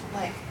for me. I'm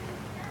like,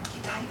 he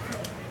died for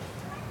you.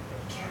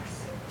 He cares.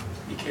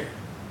 He cared.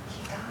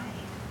 He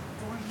died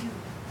for you.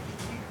 He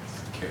cares.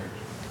 He cared.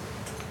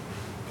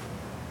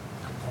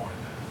 Good point.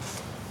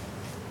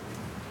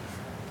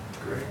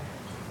 Great.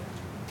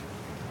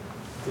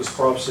 This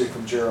prophecy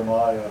from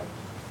Jeremiah,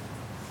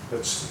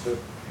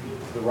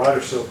 the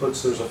writer still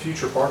puts, there's a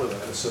future part of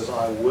that. It says,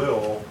 I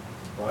will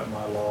write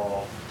my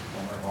law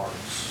on their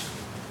hearts.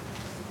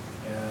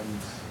 And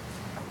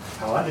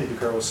how I need to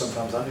grow is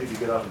sometimes I need to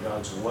get out of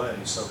God's way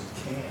so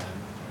he can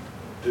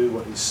do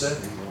what he said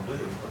he will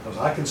do. Because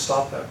I can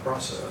stop that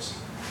process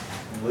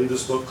and leave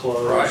this book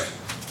closed. Right.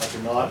 I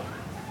cannot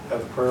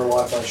have the prayer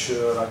life I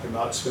should. I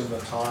cannot spend the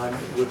time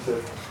with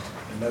it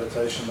in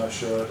meditation I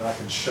should. I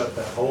can shut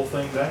that whole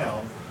thing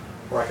down,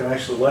 or I can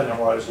actually let him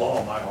write his law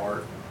on my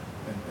heart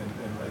and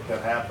make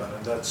that happen.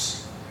 And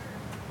that's,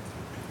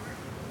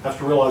 I have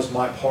to realize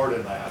my part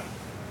in that.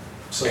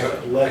 So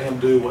let him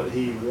do what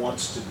he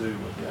wants to do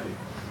with me.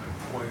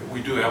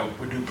 We do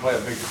play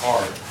a big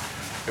part.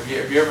 Have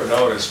you ever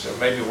noticed,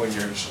 maybe when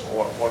you're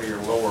one of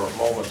your lower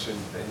moments in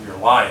your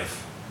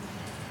life,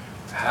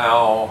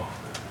 how,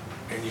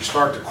 and you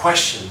start to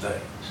question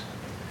things,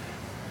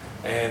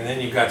 and then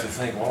you got to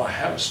think, well, I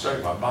haven't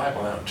studied my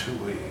Bible now in 2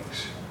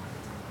 weeks.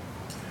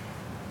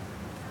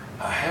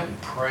 I haven't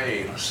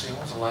prayed. Let's see,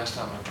 when was the last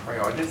time I prayed?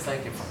 Oh, I did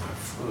thank him for my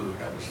food.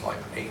 That was like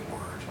 8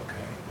 words,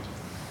 okay.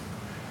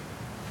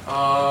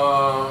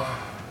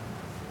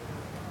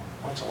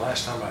 When's the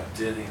last time I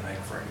did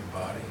anything for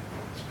anybody?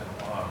 It's been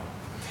a while.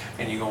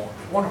 And you go,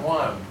 I wonder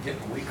why I'm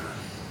getting weaker.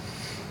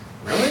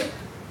 Really?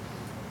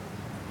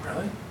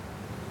 Really?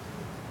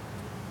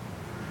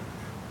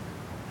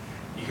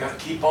 You got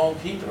to keep on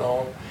keeping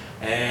on,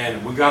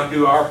 and we got to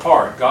do our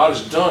part. God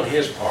has done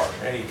his part,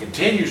 and he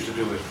continues to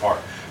do his part.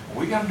 But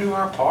we got to do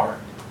our part.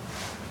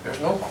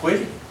 There's no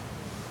quitting.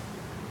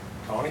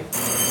 Tony?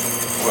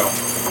 Well,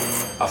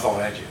 I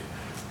thought at you.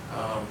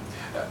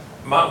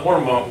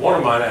 One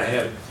of mine I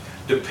had,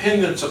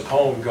 dependence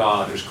upon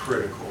God is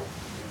critical.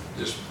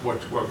 Just what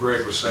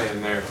Greg was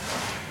saying there.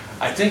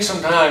 I think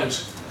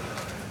sometimes,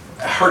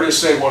 I heard it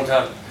say one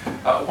time,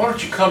 why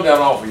don't you come down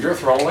off of your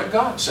throne and let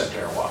God sit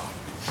there a while?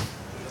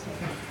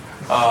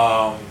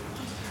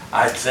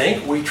 I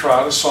think we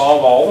try to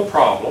solve all the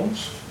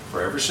problems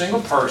for every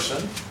single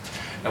person,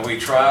 and we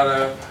try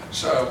to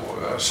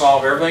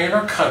solve everything in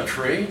our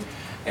country,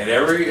 and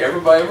everybody,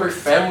 every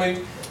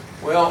family.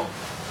 Well,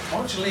 why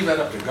don't you leave that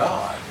up to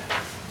God?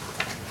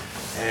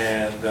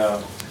 And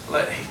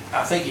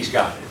I think he's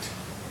got it.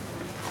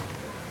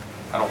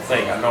 I don't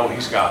think, I know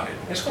he's got it.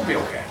 It's going to be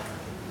okay.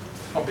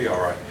 It's going to be all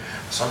right.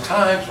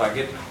 Sometimes when I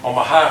get on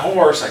my high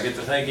horse, I get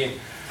to thinking,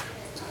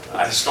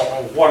 I just don't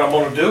know what I'm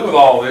going to do with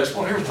all this.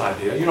 Well, here's an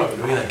idea. You don't have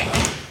to do anything about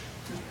it.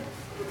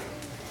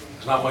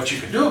 There's not much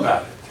you can do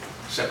about it,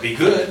 except be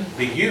good,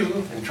 be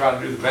you, and try to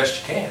do the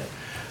best you can.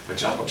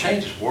 But y'all will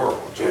change this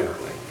world,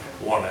 generally,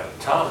 one at a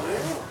time.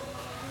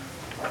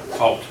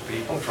 Talk to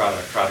people, try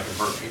to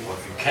convert people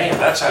if you can.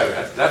 That's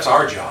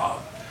our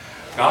job.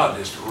 God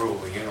is to rule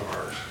the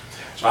universe.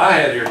 So I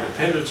had here,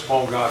 dependence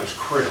upon God is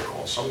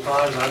critical.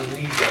 Sometimes I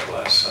need that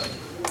lesson.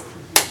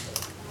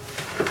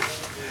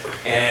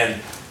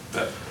 And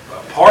a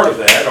part of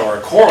that, or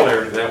a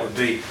corollary to that, would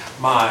be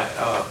my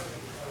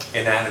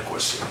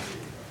inadequacy.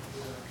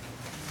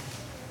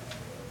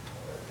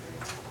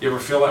 You ever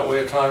feel that way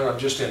at times? I'm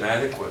just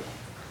inadequate.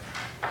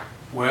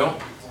 Well,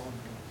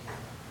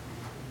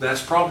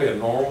 that's probably a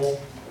normal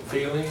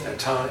feeling at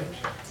times.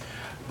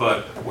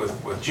 But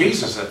with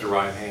Jesus at the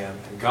right hand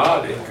and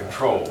God in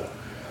control,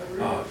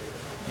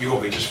 you're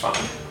going to be just fine.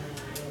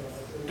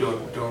 Doing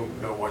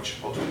what you're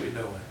supposed to be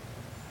doing.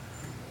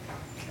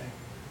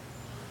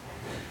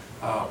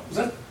 Was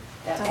that?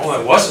 Oh,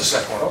 that was the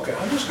second one. Okay,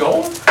 I'm just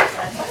going.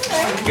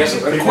 Guess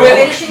I'm gonna quit.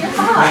 Finishing your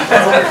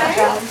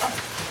thought.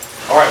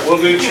 All right,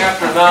 we'll do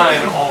chapter 9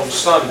 on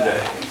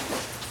Sunday.